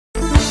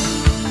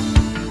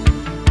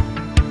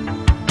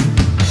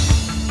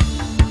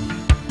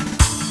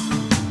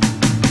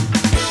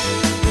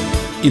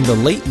In the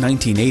late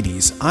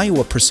 1980s,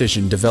 Iowa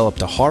Precision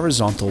developed a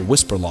horizontal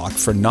Whisper-Loc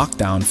for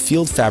knockdown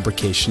field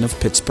fabrication of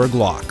Pittsburgh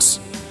locks.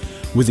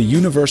 With a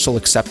universal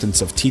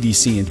acceptance of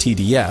TDC and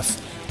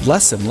TDF,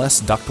 less and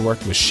less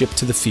ductwork was shipped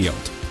to the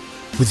field.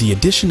 With the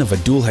addition of a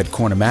dual-head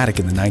Cornermatic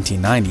in the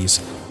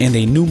 1990s and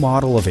a new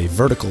model of a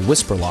vertical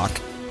Whisper-Loc,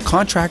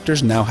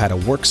 contractors now had a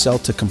work cell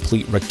to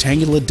complete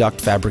rectangular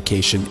duct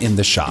fabrication in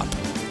the shop.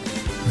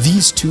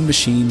 These two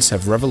machines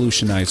have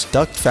revolutionized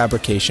duct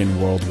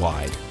fabrication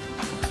worldwide.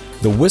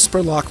 The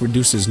Whisper-Loc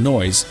reduces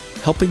noise,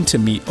 helping to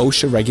meet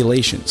OSHA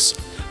regulations.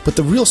 But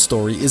the real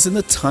story is in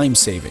the time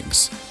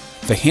savings.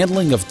 The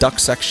handling of duct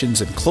sections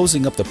and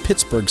closing up the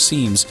Pittsburgh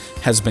seams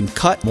has been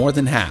cut more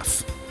than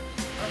half.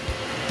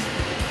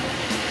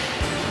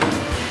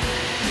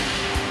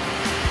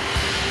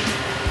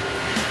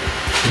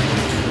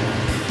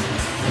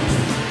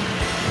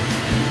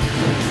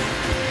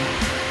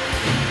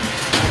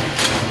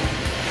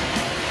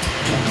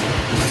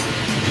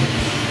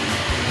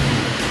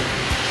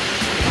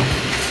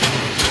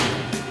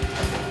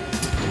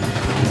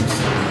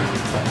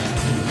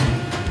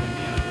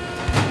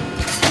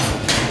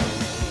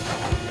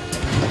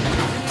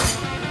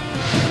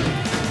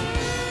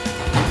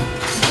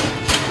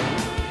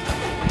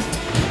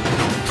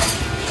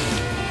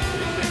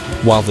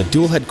 While the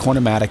dual-head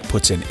Cornermatic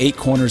puts in 8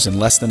 corners in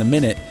less than a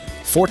minute,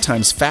 4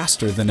 times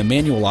faster than a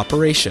manual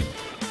operation.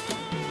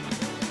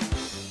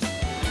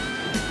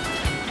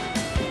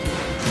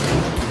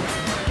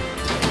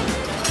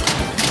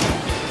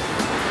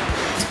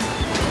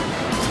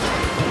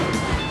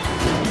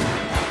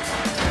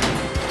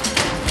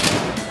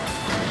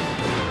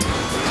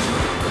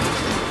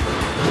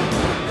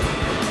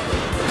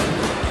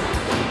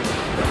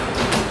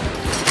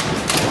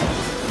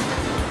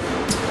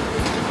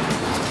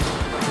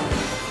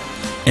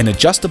 An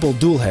adjustable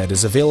dual head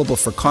is available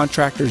for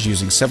contractors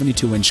using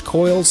 72-inch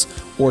coils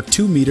or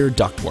 2-meter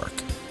ductwork.